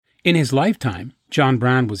In his lifetime, John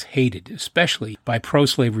Brown was hated, especially by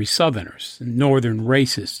pro-slavery Southerners and Northern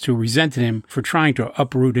racists who resented him for trying to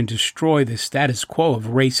uproot and destroy the status quo of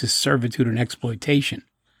racist servitude and exploitation.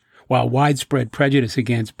 While widespread prejudice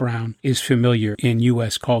against Brown is familiar in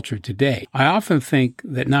U.S. culture today, I often think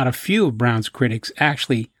that not a few of Brown's critics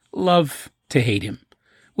actually love to hate him,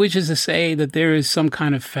 which is to say that there is some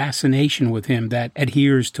kind of fascination with him that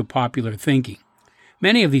adheres to popular thinking.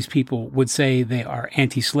 Many of these people would say they are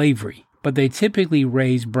anti-slavery, but they typically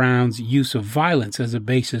raise Brown's use of violence as a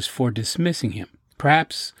basis for dismissing him.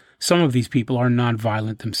 Perhaps some of these people are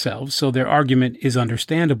nonviolent themselves, so their argument is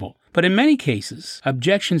understandable. But in many cases,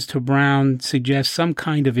 objections to Brown suggest some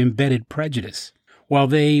kind of embedded prejudice. While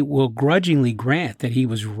they will grudgingly grant that he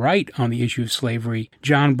was right on the issue of slavery,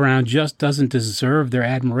 John Brown just doesn't deserve their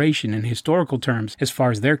admiration in historical terms as far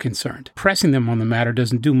as they're concerned. Pressing them on the matter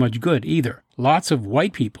doesn't do much good either. Lots of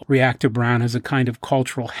white people react to Brown as a kind of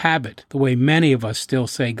cultural habit, the way many of us still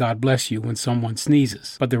say God bless you when someone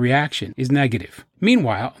sneezes, but the reaction is negative.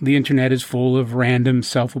 Meanwhile, the internet is full of random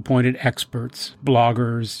self-appointed experts,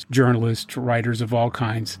 bloggers, journalists, writers of all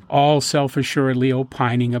kinds, all self-assuredly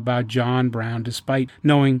opining about John Brown despite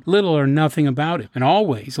knowing little or nothing about him, and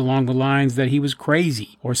always along the lines that he was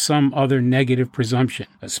crazy or some other negative presumption,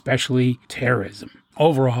 especially terrorism.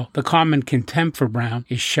 Overall, the common contempt for Brown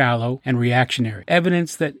is shallow and reactionary,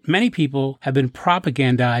 evidence that many people have been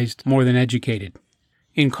propagandized more than educated.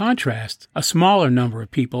 In contrast, a smaller number of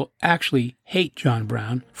people actually hate John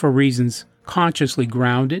Brown for reasons consciously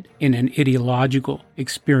grounded in an ideological,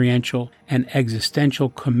 experiential, and existential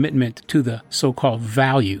commitment to the so-called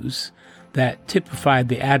values that typified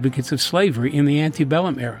the advocates of slavery in the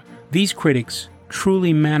antebellum era. These critics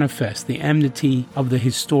truly manifest the enmity of the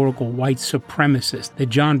historical white supremacist that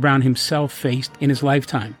John Brown himself faced in his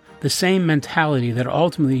lifetime, the same mentality that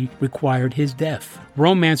ultimately required his death.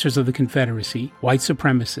 Romancers of the Confederacy, white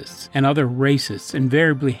supremacists, and other racists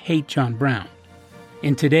invariably hate John Brown.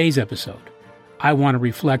 In today's episode, I want to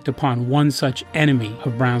reflect upon one such enemy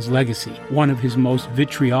of Brown's legacy, one of his most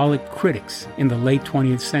vitriolic critics in the late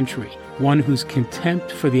 20th century, one whose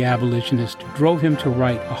contempt for the abolitionist drove him to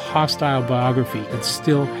write a hostile biography that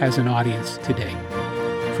still has an audience today.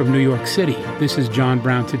 From New York City, this is John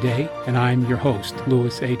Brown Today, and I'm your host,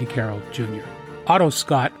 Louis A. DeCarroll, Jr. Otto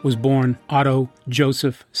Scott was born Otto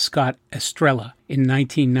Joseph Scott Estrella in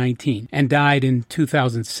 1919 and died in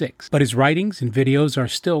 2006, but his writings and videos are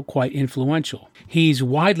still quite influential. He's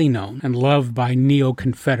widely known and loved by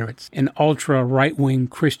neo-Confederates and ultra-right-wing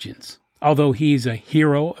Christians. Although he's a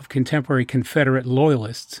hero of contemporary Confederate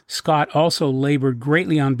loyalists, Scott also labored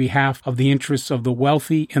greatly on behalf of the interests of the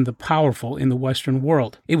wealthy and the powerful in the Western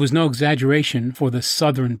world. It was no exaggeration for the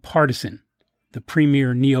Southern Partisan, the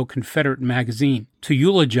premier neo-Confederate magazine, to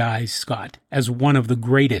eulogize Scott as one of the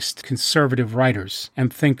greatest conservative writers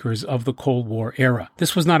and thinkers of the Cold War era.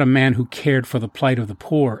 This was not a man who cared for the plight of the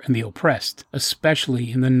poor and the oppressed,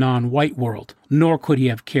 especially in the non-white world, nor could he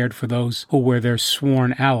have cared for those who were their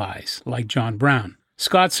sworn allies, like John Brown.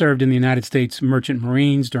 Scott served in the United States Merchant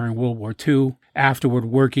Marines during World War II, afterward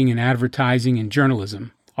working in advertising and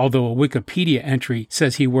journalism, although a Wikipedia entry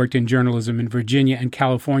says he worked in journalism in Virginia and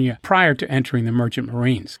California prior to entering the Merchant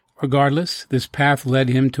Marines. Regardless, this path led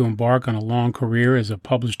him to embark on a long career as a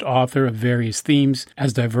published author of various themes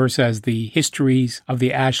as diverse as the histories of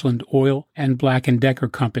the Ashland Oil and Black & Decker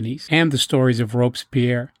companies and the stories of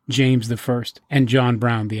Robespierre, James I, and John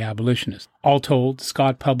Brown, the abolitionist. All told,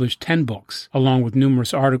 Scott published 10 books, along with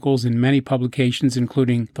numerous articles in many publications,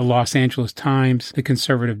 including the Los Angeles Times, the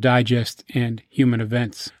Conservative Digest, and Human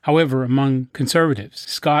Events. However, among conservatives,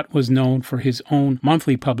 Scott was known for his own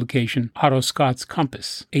monthly publication, Otto Scott's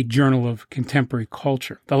Compass, a journal of contemporary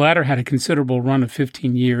culture. The latter had a considerable run of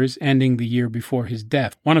 15 years, ending the year before his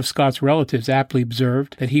death. One of Scott's relatives aptly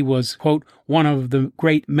observed that he was, quote, one of the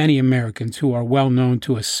great many Americans who are well known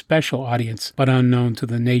to a special audience, but unknown to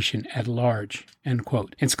the nation at large, end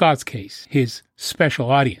quote. In Scott's case, his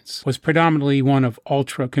special audience was predominantly one of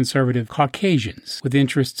ultra-conservative Caucasians with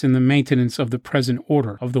interests in the maintenance of the present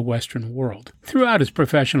order of the Western world. Throughout his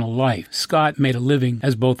professional life, Scott made a living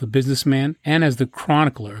as both a businessman and as the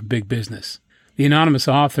chronicler of big business. The anonymous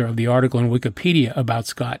author of the article in Wikipedia about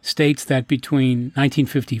Scott states that between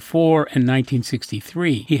 1954 and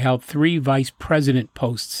 1963, he held 3 vice president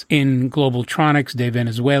posts in Globaltronics de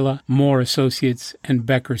Venezuela, Moore Associates, and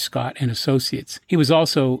Becker Scott and Associates. He was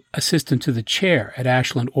also assistant to the chair at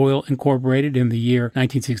Ashland Oil Incorporated in the year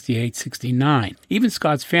 1968-69. Even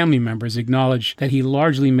Scott's family members acknowledged that he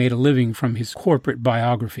largely made a living from his corporate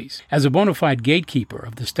biographies. As a bona fide gatekeeper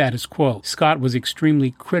of the status quo, Scott was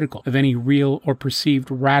extremely critical of any real political or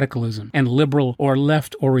perceived radicalism and liberal or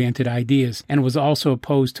left-oriented ideas, and was also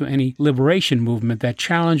opposed to any liberation movement that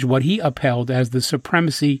challenged what he upheld as the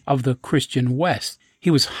supremacy of the Christian West. He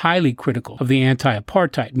was highly critical of the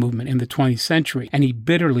anti-apartheid movement in the 20th century, and he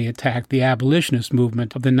bitterly attacked the abolitionist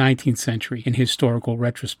movement of the 19th century in historical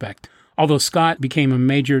retrospect. Although Scott became a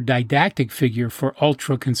major didactic figure for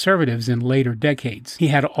ultra-conservatives in later decades, he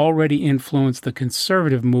had already influenced the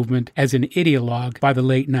conservative movement as an ideologue by the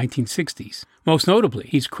late 1960s. Most notably,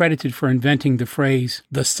 he's credited for inventing the phrase,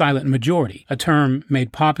 the silent majority, a term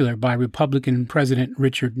made popular by Republican President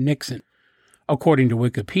Richard Nixon. According to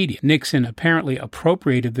Wikipedia, Nixon apparently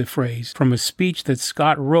appropriated the phrase from a speech that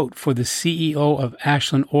Scott wrote for the CEO of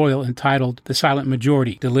Ashland Oil entitled The Silent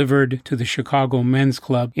Majority, delivered to the Chicago Men's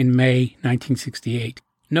Club in May 1968.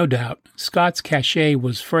 No doubt, Scott's cachet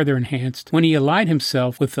was further enhanced when he allied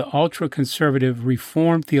himself with the ultra-conservative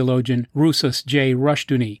Reformed theologian Rousas J.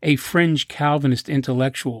 Rushdoony, a fringe Calvinist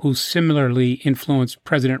intellectual who similarly influenced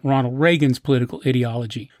President Ronald Reagan's political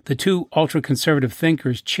ideology. The two ultra-conservative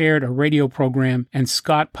thinkers chaired a radio program, and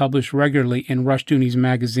Scott published regularly in Rushdoony's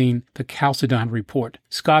magazine, The Chalcedon Report.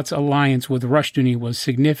 Scott's alliance with Rushdoony was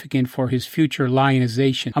significant for his future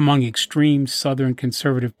lionization among extreme Southern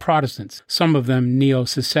conservative Protestants, some of them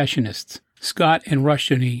neo-secessionists. Scott and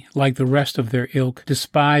Rushdoony, like the rest of their ilk,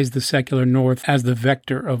 despised the secular North as the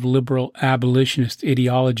vector of liberal abolitionist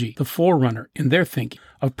ideology, the forerunner, in their thinking,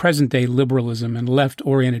 of present-day liberalism and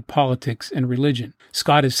left-oriented politics and religion.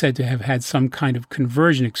 Scott is said to have had some kind of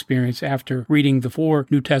conversion experience after reading the 4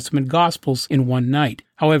 New Testament Gospels in one night.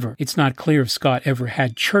 However, it's not clear if Scott ever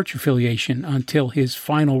had church affiliation until his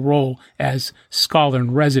final role as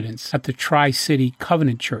scholar-in-residence at the Tri-City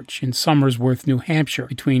Covenant Church in Somersworth, New Hampshire,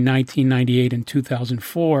 between 1998 and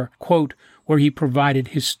 2004, quote, where he provided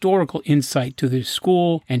historical insight to the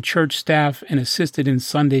school and church staff and assisted in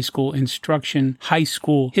Sunday school instruction, high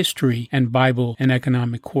school history, and Bible and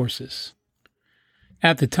economic courses.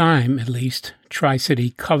 At the time, at least,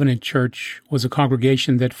 Tri-City Covenant Church was a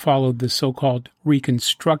congregation that followed the so-called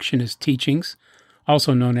Reconstructionist teachings,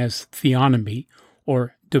 also known as theonomy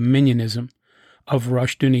or dominionism, of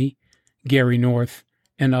Rushdoony, Gary North,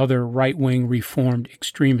 and other right-wing Reformed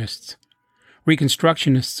extremists.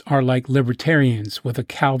 Reconstructionists are like libertarians with a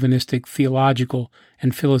Calvinistic theological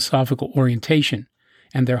and philosophical orientation,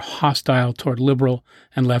 and they're hostile toward liberal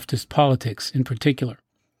and leftist politics in particular.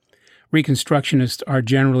 Reconstructionists are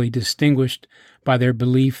generally distinguished by their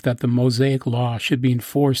belief that the Mosaic Law should be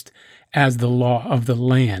enforced as the law of the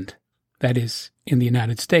land, that is, in the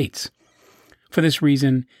United States. For this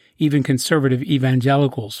reason, even conservative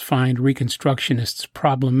evangelicals find Reconstructionists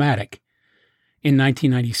problematic. In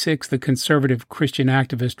 1996, the conservative Christian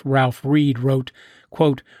activist Ralph Reed wrote,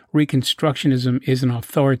 quote, Reconstructionism is an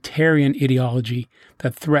authoritarian ideology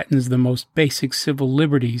that threatens the most basic civil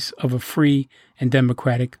liberties of a free and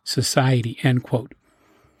democratic society, end quote.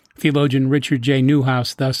 Theologian Richard J.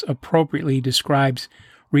 Newhouse thus appropriately describes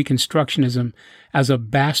Reconstructionism as a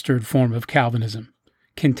bastard form of Calvinism,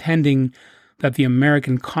 contending that the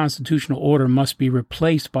American constitutional order must be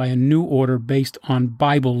replaced by a new order based on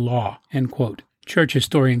Bible law, end quote. Church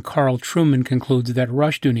historian Carl Trueman concludes that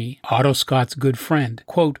Rushdoony, Otto Scott's good friend,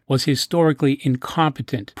 quote, was historically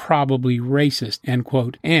incompetent, probably racist, end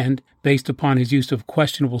quote, and, based upon his use of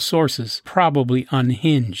questionable sources, probably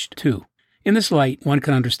unhinged, too. In this light, one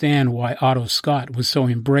can understand why Otto Scott was so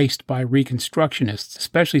embraced by Reconstructionists,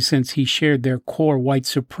 especially since he shared their core white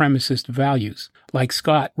supremacist values. Like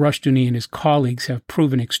Scott, Rushdoony and his colleagues have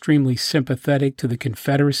proven extremely sympathetic to the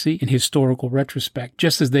Confederacy in historical retrospect,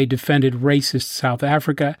 just as they defended racist South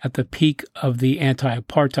Africa at the peak of the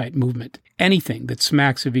anti-apartheid movement. Anything that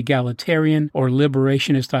smacks of egalitarian or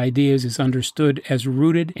liberationist ideas is understood as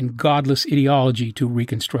rooted in godless ideology to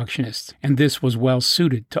Reconstructionists, and this was well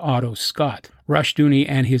suited to Otto Scott. Rushdoony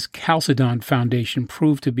and his Chalcedon Foundation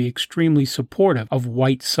proved to be extremely supportive of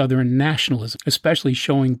white Southern nationalism, especially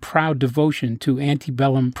showing proud devotion to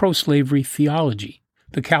antebellum pro-slavery theology.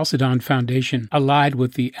 The Chalcedon Foundation allied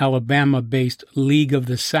with the Alabama-based League of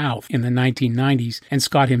the South in the 1990s, and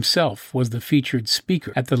Scott himself was the featured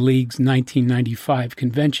speaker at the League's 1995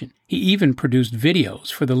 convention. He even produced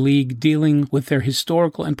videos for the League dealing with their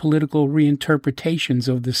historical and political reinterpretations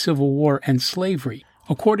of the Civil War and slavery.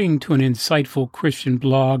 According to an insightful Christian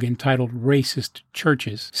blog entitled Racist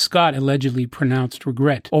Churches, Scott allegedly pronounced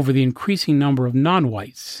regret over the increasing number of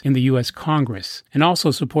non-whites in the U.S. Congress and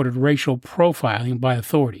also supported racial profiling by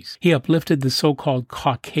authorities. He uplifted the so-called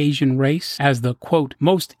Caucasian race as the, quote,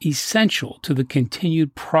 most essential to the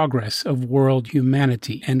continued progress of world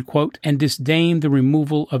humanity, end quote, and disdained the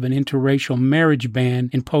removal of an interracial marriage ban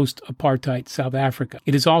in post-apartheid South Africa.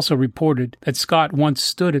 It is also reported that Scott once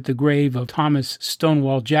stood at the grave of Thomas Stonewall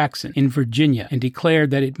Jackson in Virginia and declared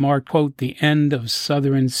that it marked, quote, the end of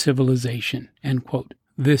Southern civilization, end quote.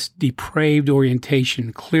 This depraved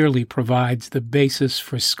orientation clearly provides the basis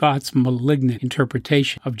for Scott's malignant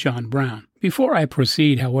interpretation of John Brown. Before I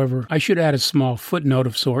proceed, however, I should add a small footnote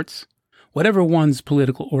of sorts. Whatever one's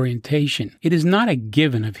political orientation, it is not a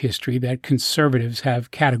given of history that conservatives have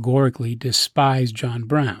categorically despised John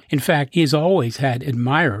Brown. In fact, he has always had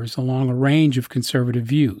admirers along a range of conservative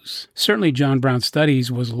views. Certainly, John Brown's studies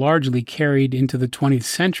was largely carried into the 20th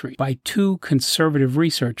century by two conservative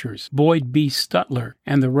researchers, Boyd B. Stutler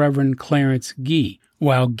and the Reverend Clarence Gee.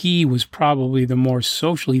 While Gee was probably the more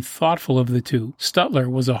socially thoughtful of the two, Stutler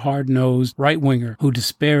was a hard-nosed right-winger who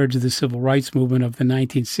disparaged the civil rights movement of the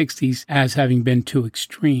 1960s as having been too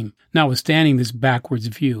extreme. Notwithstanding this backwards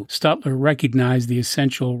view, Stutler recognized the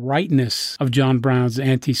essential rightness of John Brown's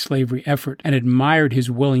anti-slavery effort and admired his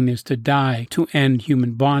willingness to die to end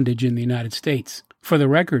human bondage in the United States. For the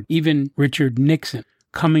record, even Richard Nixon,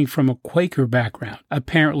 coming from a Quaker background,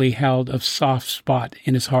 apparently held a soft spot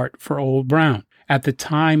in his heart for Old Brown. At the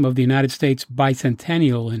time of the United States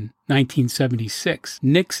bicentennial in 1976,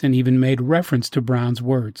 Nixon even made reference to Brown's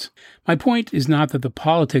words. My point is not that the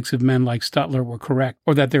politics of men like Stutler were correct,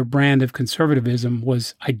 or that their brand of conservatism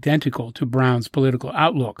was identical to Brown's political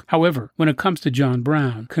outlook. However, when it comes to John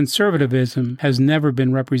Brown, conservatism has never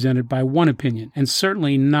been represented by one opinion, and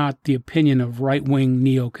certainly not the opinion of right-wing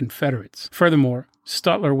neo-Confederates. Furthermore,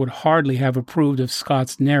 Stutler would hardly have approved of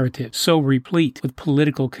Scott's narrative, so replete with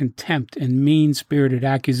political contempt and mean-spirited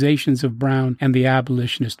accusations of Brown and the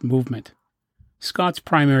abolitionist movement. Scott's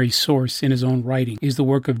primary source in his own writing is the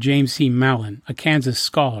work of James C. Mallon, a Kansas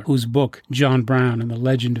scholar whose book, John Brown and the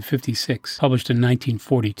Legend of 56, published in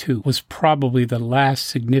 1942, was probably the last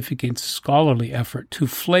significant scholarly effort to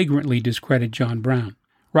flagrantly discredit John Brown.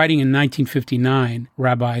 Writing in 1959,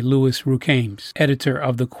 Rabbi Louis Rukames, editor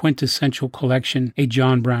of the quintessential collection A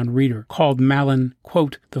John Brown Reader, called Mallon,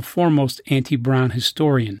 quote, the foremost anti-Brown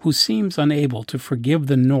historian who seems unable to forgive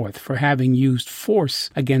the North for having used force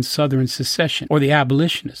against Southern secession, or the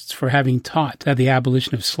abolitionists for having taught that the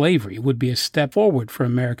abolition of slavery would be a step forward for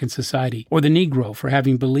American society, or the Negro for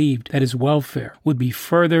having believed that his welfare would be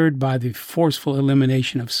furthered by the forceful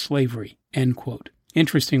elimination of slavery, end quote.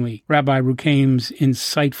 Interestingly, Rabbi Rukame's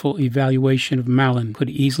insightful evaluation of Mallon could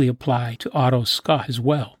easily apply to Otto Scott as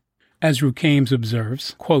well. As Rukames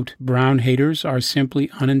observes, quote, Brown haters are simply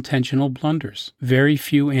unintentional blunders. Very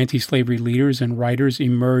few anti-slavery leaders and writers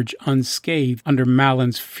emerge unscathed under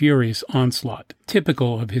Mallon's furious onslaught.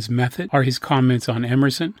 Typical of his method are his comments on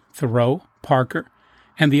Emerson, Thoreau, Parker,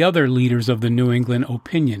 and the other leaders of the New England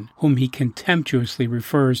opinion, whom he contemptuously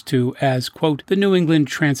refers to as, quote, the New England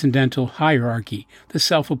transcendental hierarchy, the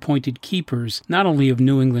self-appointed keepers not only of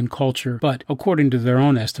New England culture, but, according to their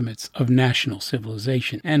own estimates, of national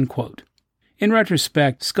civilization, end quote. In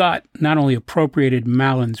retrospect, Scott not only appropriated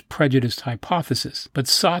Mallon's prejudiced hypothesis, but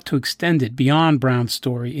sought to extend it beyond Brown's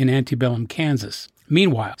story in antebellum Kansas.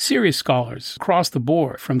 Meanwhile, serious scholars across the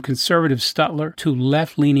board, from conservative Stutler to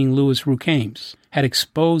left-leaning Louis Rukames, had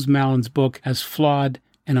exposed Mallon's book as flawed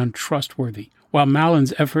and untrustworthy. While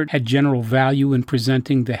Mallon's effort had general value in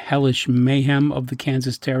presenting the hellish mayhem of the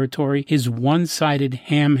Kansas Territory, his one-sided,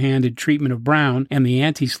 ham-handed treatment of Brown and the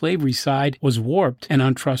anti-slavery side was warped and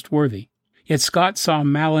untrustworthy. Yet Scott saw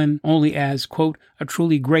Mallon only as, quote, a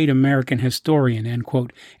truly great American historian, end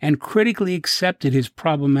quote, and critically accepted his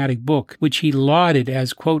problematic book, which he lauded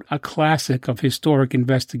as, quote, a classic of historic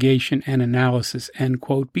investigation and analysis, end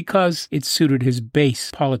quote, because it suited his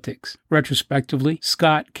base politics. Retrospectively,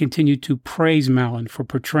 Scott continued to praise Mallon for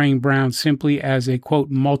portraying Brown simply as a,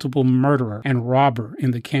 quote, multiple murderer and robber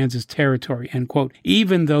in the Kansas Territory, end quote,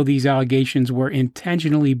 even though these allegations were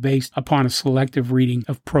intentionally based upon a selective reading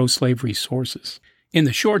of pro-slavery sources. In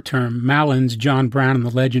the short term, Mallon's John Brown and the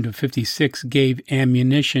Legend of 56 gave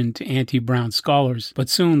ammunition to anti-Brown scholars, but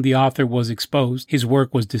soon the author was exposed, his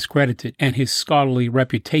work was discredited, and his scholarly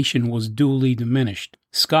reputation was duly diminished.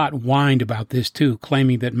 Scott whined about this too,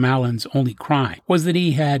 claiming that Mallon's only crime was that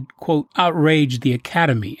he had, quote, outraged the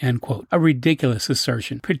Academy, end quote, a ridiculous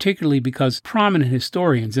assertion, particularly because prominent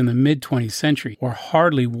historians in the mid-20th century were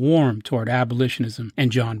hardly warm toward abolitionism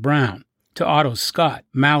and John Brown. To Otto Scott,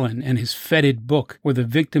 Mallon and his fetid book were the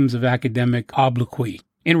victims of academic obloquy.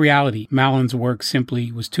 In reality, Mallon's work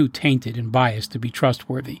simply was too tainted and biased to be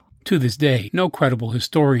trustworthy. To this day, no credible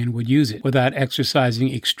historian would use it without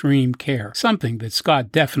exercising extreme care, something that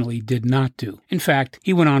Scott definitely did not do. In fact,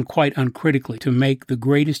 he went on quite uncritically to make the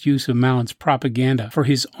greatest use of Mallon's propaganda for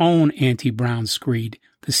his own anti-Brown screed,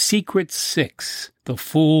 The Secret Six, the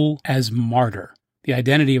Fool as Martyr. The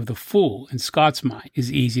identity of the fool, in Scott's mind,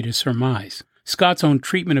 is easy to surmise. Scott's own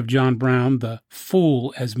treatment of John Brown, the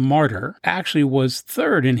Fool as Martyr, actually was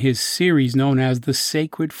third in his series known as the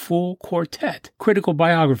Sacred Fool Quartet, critical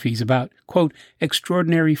biographies about, quote,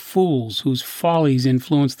 extraordinary fools whose follies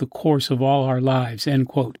influence the course of all our lives, end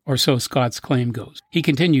quote, or so Scott's claim goes. He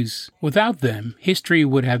continues, without them, history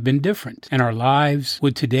would have been different, and our lives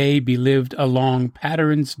would today be lived along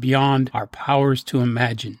patterns beyond our powers to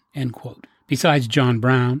imagine, end quote. Besides John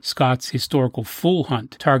Brown, Scott's historical fool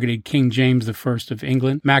hunt targeted King James I of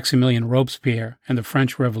England, Maximilian Robespierre, and the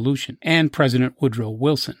French Revolution, and President Woodrow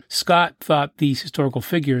Wilson. Scott thought these historical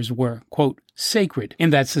figures were, quote, sacred, in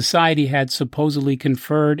that society had supposedly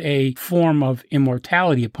conferred a form of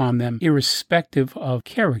immortality upon them, irrespective of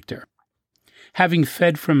character. Having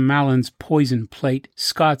fed from Mallon's poison plate,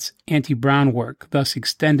 Scott's anti-Brown work thus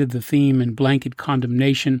extended the theme and blanket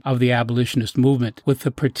condemnation of the abolitionist movement, with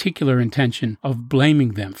the particular intention of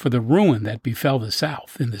blaming them for the ruin that befell the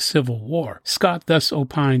South in the Civil War. Scott thus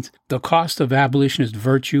opines, the cost of abolitionist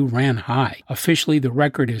virtue ran high. Officially, the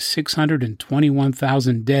record is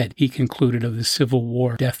 621,000 dead, he concluded, of the Civil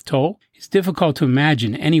War death toll. It's difficult to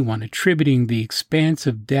imagine anyone attributing the expanse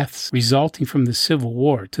of deaths resulting from the Civil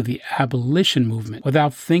War to the abolition movement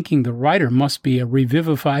without thinking the writer must be a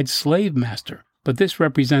revivified slave master. But this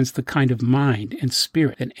represents the kind of mind and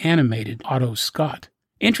spirit that animated Otto Scott.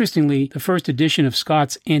 Interestingly, the first edition of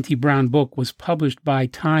Scott's anti-Brown book was published by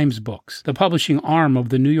Times Books, the publishing arm of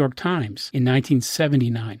the New York Times, in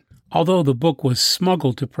 1979. Although the book was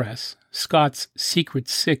smuggled to press, Scott's Secret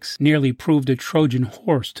Six nearly proved a Trojan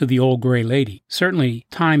horse to the old gray lady. Certainly,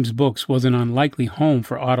 Times Books was an unlikely home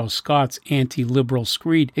for Otto Scott's anti-liberal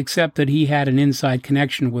screed, except that he had an inside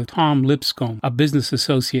connection with Tom Lipscomb, a business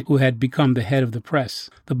associate who had become the head of the press.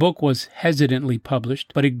 The book was hesitantly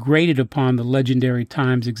published, but it grated upon the legendary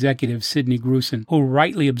Times executive Sidney Grusin, who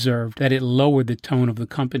rightly observed that it lowered the tone of the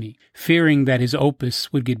company. Fearing that his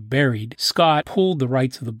opus would get buried, Scott pulled the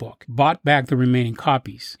rights of the book, bought back the remaining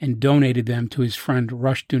copies, and donated them to his friend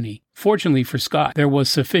Rushdoony. Fortunately for Scott, there was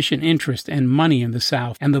sufficient interest and money in the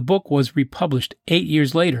South, and the book was republished 8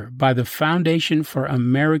 years later by the Foundation for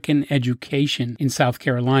American Education in South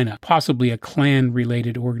Carolina, possibly a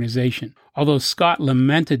Klan-related organization. Although Scott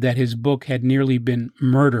lamented that his book had nearly been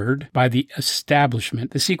murdered by the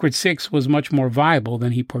establishment, The Secret Six was much more viable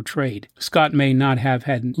than he portrayed. Scott may not have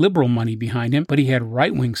had liberal money behind him, but he had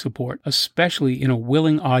right-wing support, especially in a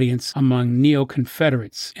willing audience among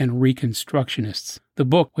neo-Confederates and Reconstructionists. The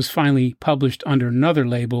book was finally published under another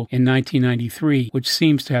label in 1993, which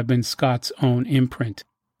seems to have been Scott's own imprint.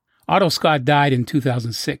 Otto Scott died in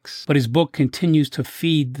 2006, but his book continues to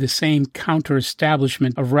feed the same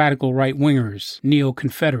counter-establishment of radical right-wingers,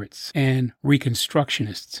 neo-Confederates, and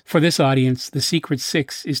Reconstructionists. For this audience, The Secret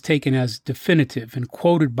Six is taken as definitive and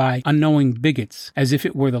quoted by unknowing bigots as if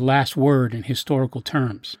it were the last word in historical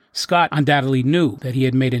terms. Scott undoubtedly knew that he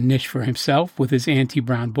had made a niche for himself with his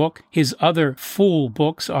anti-Brown book. His other fool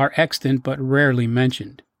books are extant but rarely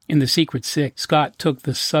mentioned. In The Secret Six, Scott took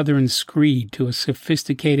the Southern screed to a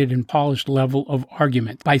sophisticated and polished level of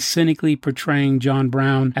argument by cynically portraying John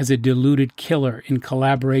Brown as a deluded killer in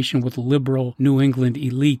collaboration with liberal New England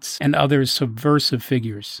elites and other subversive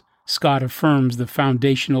figures. Scott affirms the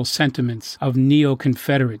foundational sentiments of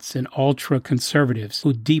neo-Confederates and ultra-conservatives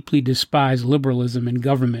who deeply despise liberalism in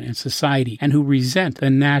government and society and who resent the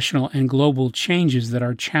national and global changes that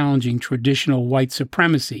are challenging traditional white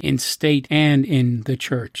supremacy in state and in the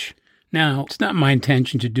church. Now, it's not my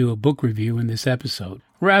intention to do a book review in this episode.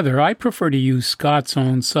 Rather, I prefer to use Scott's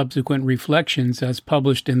own subsequent reflections as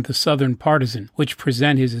published in The Southern Partisan, which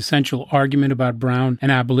present his essential argument about Brown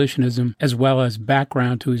and abolitionism, as well as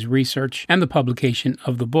background to his research and the publication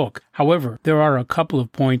of the book. However, there are a couple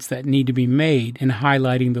of points that need to be made in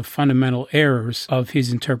highlighting the fundamental errors of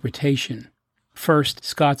his interpretation. First,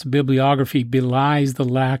 Scott's bibliography belies the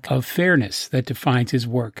lack of fairness that defines his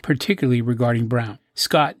work, particularly regarding Brown.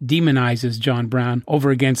 Scott demonizes John Brown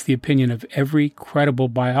over against the opinion of every credible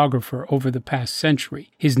biographer over the past century.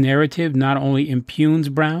 His narrative not only impugns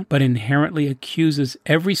Brown, but inherently accuses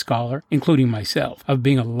every scholar, including myself, of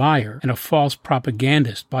being a liar and a false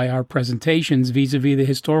propagandist by our presentations vis-a-vis the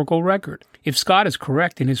historical record. If Scott is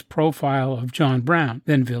correct in his profile of John Brown,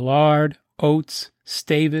 then Villard, Oates,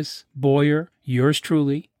 Stavis, Boyer, yours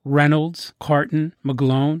truly, Reynolds, Carton,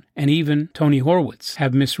 McGlone, and even Tony Horwitz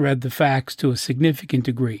have misread the facts to a significant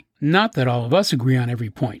degree. Not that all of us agree on every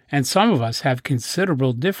point, and some of us have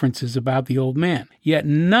considerable differences about the old man, yet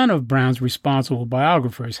none of Brown's responsible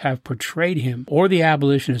biographers have portrayed him or the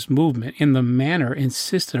abolitionist movement in the manner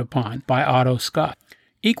insisted upon by Otto Scott.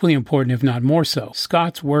 Equally important, if not more so,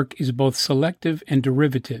 Scott's work is both selective and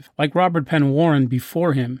derivative. Like Robert Penn Warren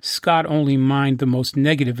before him, Scott only mined the most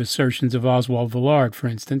negative assertions of Oswald Villard, for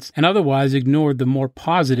instance, and otherwise ignored the more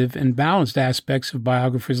positive and balanced aspects of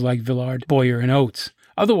biographers like Villard, Boyer, and Oates.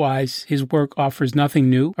 Otherwise, his work offers nothing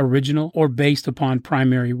new, original, or based upon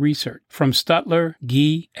primary research. From Stutler,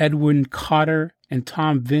 Guy, Edwin Cotter, and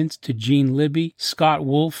Tom Vince to Gene Libby, Scott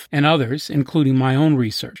Wolf, and others, including my own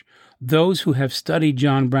research. Those who have studied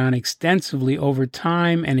John Brown extensively over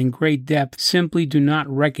time and in great depth simply do not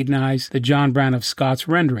recognize the John Brown of Scott's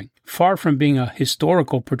rendering. Far from being a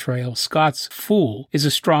historical portrayal, Scott's fool is a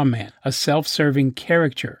straw man, a self-serving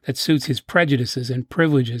caricature that suits his prejudices and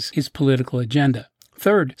privileges his political agenda.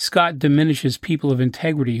 Third, Scott diminishes people of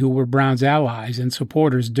integrity who were Brown's allies and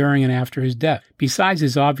supporters during and after his death. Besides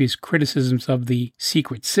his obvious criticisms of the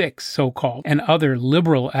Secret Six, so-called, and other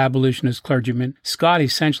liberal abolitionist clergymen, Scott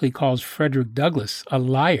essentially calls Frederick Douglass a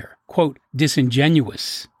liar, quote,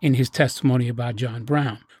 disingenuous, in his testimony about John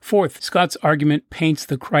Brown. Fourth, Scott's argument paints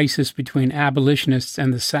the crisis between abolitionists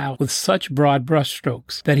and the South with such broad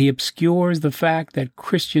brushstrokes that he obscures the fact that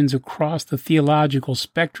Christians across the theological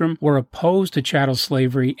spectrum were opposed to chattel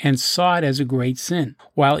slavery and saw it as a great sin.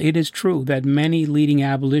 While it is true that many leading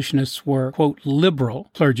abolitionists were, quote, liberal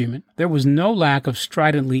clergymen, there was no lack of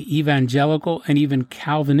stridently evangelical and even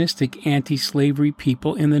Calvinistic anti-slavery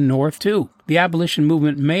people in the North, too. The abolition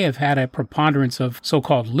movement may have had a preponderance of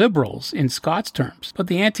so-called liberals in Scott's terms, but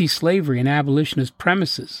the anti-slavery and abolitionist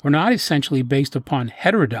premises were not essentially based upon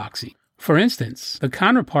heterodoxy. For instance, the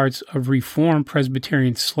counterparts of Reformed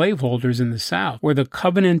Presbyterian slaveholders in the South were the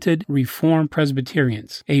Covenanted Reformed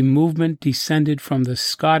Presbyterians, a movement descended from the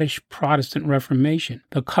Scottish Protestant Reformation.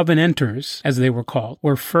 The Covenanters, as they were called,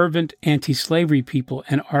 were fervent anti-slavery people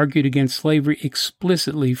and argued against slavery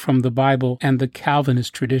explicitly from the Bible and the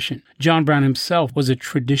Calvinist tradition. John Brown himself was a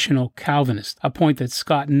traditional Calvinist, a point that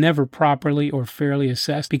Scott never properly or fairly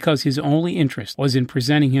assessed because his only interest was in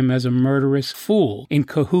presenting him as a murderous fool in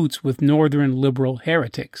cahoots with Northern liberal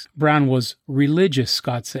heretics. Brown was religious,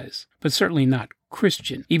 Scott says, but certainly not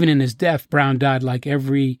Christian. Even in his death, Brown died like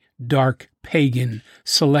every dark pagan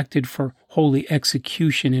selected for holy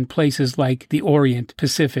execution in places like the Orient,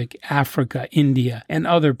 Pacific, Africa, India, and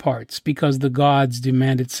other parts because the gods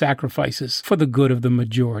demanded sacrifices for the good of the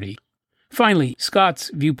majority. Finally,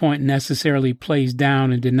 Scott's viewpoint necessarily plays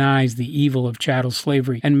down and denies the evil of chattel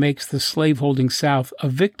slavery and makes the slaveholding South a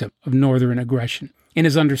victim of Northern aggression. In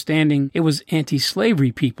his understanding, it was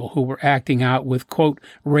anti-slavery people who were acting out with, quote,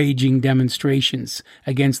 raging demonstrations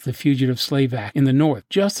against the Fugitive Slave Act in the North,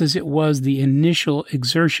 just as it was the initial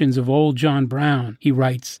exertions of old John Brown, he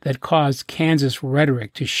writes, that caused Kansas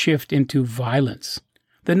rhetoric to shift into violence.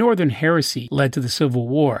 The Northern heresy led to the Civil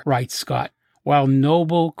War, writes Scott, while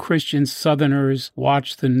noble Christian Southerners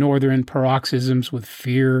watched the Northern paroxysms with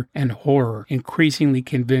fear and horror, increasingly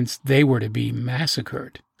convinced they were to be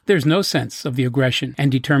massacred. There's no sense of the aggression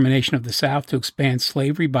and determination of the South to expand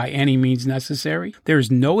slavery by any means necessary. There is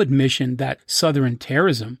no admission that Southern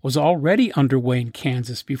terrorism was already underway in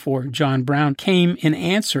Kansas before John Brown came in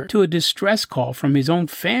answer to a distress call from his own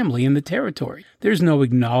family in the territory. There's no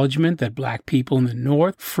acknowledgement that black people in the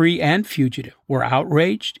North, free and fugitive, were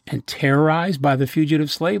outraged and terrorized by the fugitive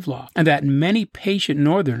slave law, and that many patient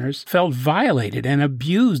Northerners felt violated and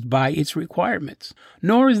abused by its requirements.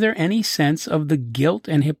 Nor is there any sense of the guilt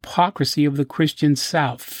and hypocrisy of the Christian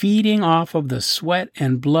South, feeding off of the sweat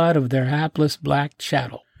and blood of their hapless black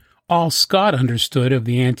chattel. All Scott understood of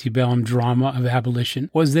the antebellum drama of abolition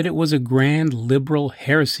was that it was a grand liberal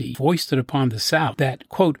heresy foisted upon the South that,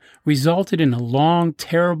 quote, resulted in a long,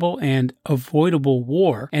 terrible, and avoidable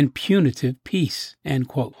war and punitive peace, end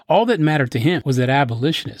quote. All that mattered to him was that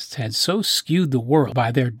abolitionists had so skewed the world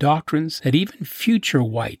by their doctrines that even future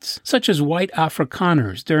whites, such as white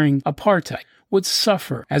Afrikaners during apartheid, would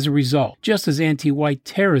suffer as a result, just as anti-white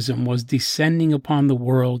terrorism was descending upon the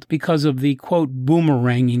world because of the, quote,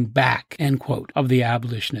 boomeranging back, end quote, of the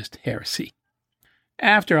abolitionist heresy.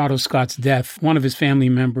 After Otto Scott's death, one of his family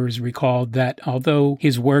members recalled that although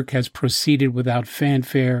his work has proceeded without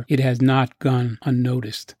fanfare, it has not gone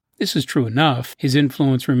unnoticed. This is true enough. His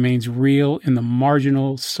influence remains real in the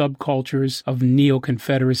marginal subcultures of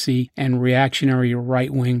neo-Confederacy and reactionary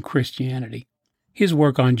right-wing Christianity. His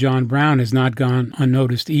work on John Brown has not gone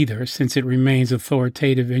unnoticed either, since it remains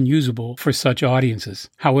authoritative and usable for such audiences.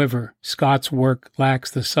 However, Scott's work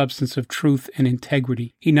lacks the substance of truth and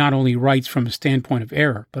integrity. He not only writes from a standpoint of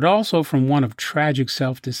error, but also from one of tragic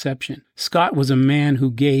self-deception. Scott was a man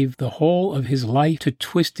who gave the whole of his life to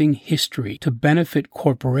twisting history to benefit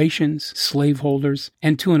corporations, slaveholders,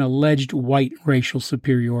 and to an alleged white racial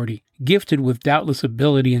superiority. Gifted with doubtless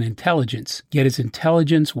ability and intelligence, yet his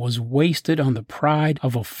intelligence was wasted on the pride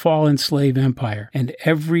of a fallen slave empire, and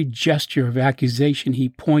every gesture of accusation he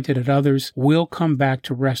pointed at others will come back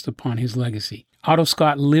to rest upon his legacy. Otto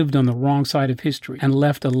Scott lived on the wrong side of history and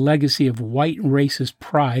left a legacy of white racist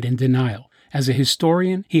pride and denial. As a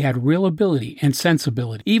historian, he had real ability and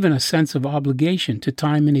sensibility, even a sense of obligation to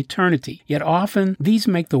time and eternity. Yet often, these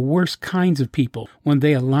make the worst kinds of people when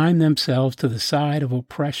they align themselves to the side of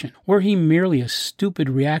oppression. Were he merely a stupid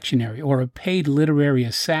reactionary or a paid literary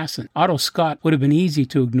assassin, Otto Scott would have been easy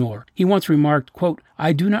to ignore. He once remarked, quote,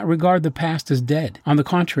 "I do not regard the past as dead. On the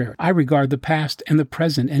contrary, I regard the past and the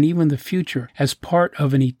present and even the future as part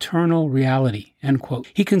of an eternal reality." End quote.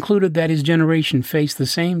 He concluded that his generation faced the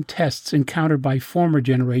same tests encountered by former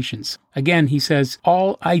generations. Again, he says,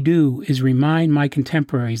 "All I do is remind my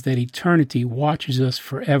contemporaries that eternity watches us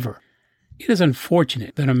forever." It is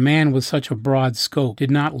unfortunate that a man with such a broad scope did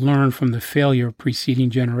not learn from the failure of preceding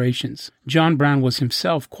generations. John Brown was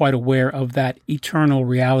himself quite aware of that eternal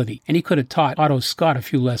reality, and he could have taught Otto Scott a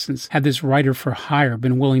few lessons had this writer for hire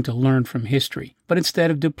been willing to learn from history. But instead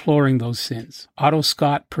of deploring those sins, Otto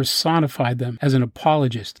Scott personified them as an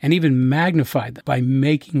apologist and even magnified them by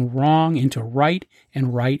making wrong into right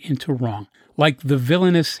and right into wrong. Like the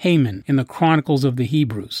villainous Haman in the Chronicles of the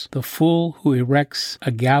Hebrews, the fool who erects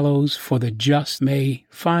a gallows for the just may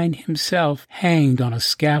find himself hanged on a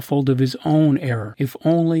scaffold of his own error, if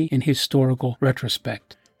only in historical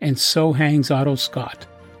retrospect. And so hangs Otto Scott,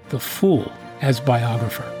 the fool as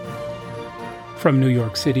biographer. From New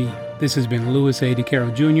York City, this has been Louis A.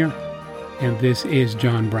 DeCaro Jr., and this is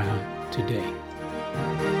John Brown Today.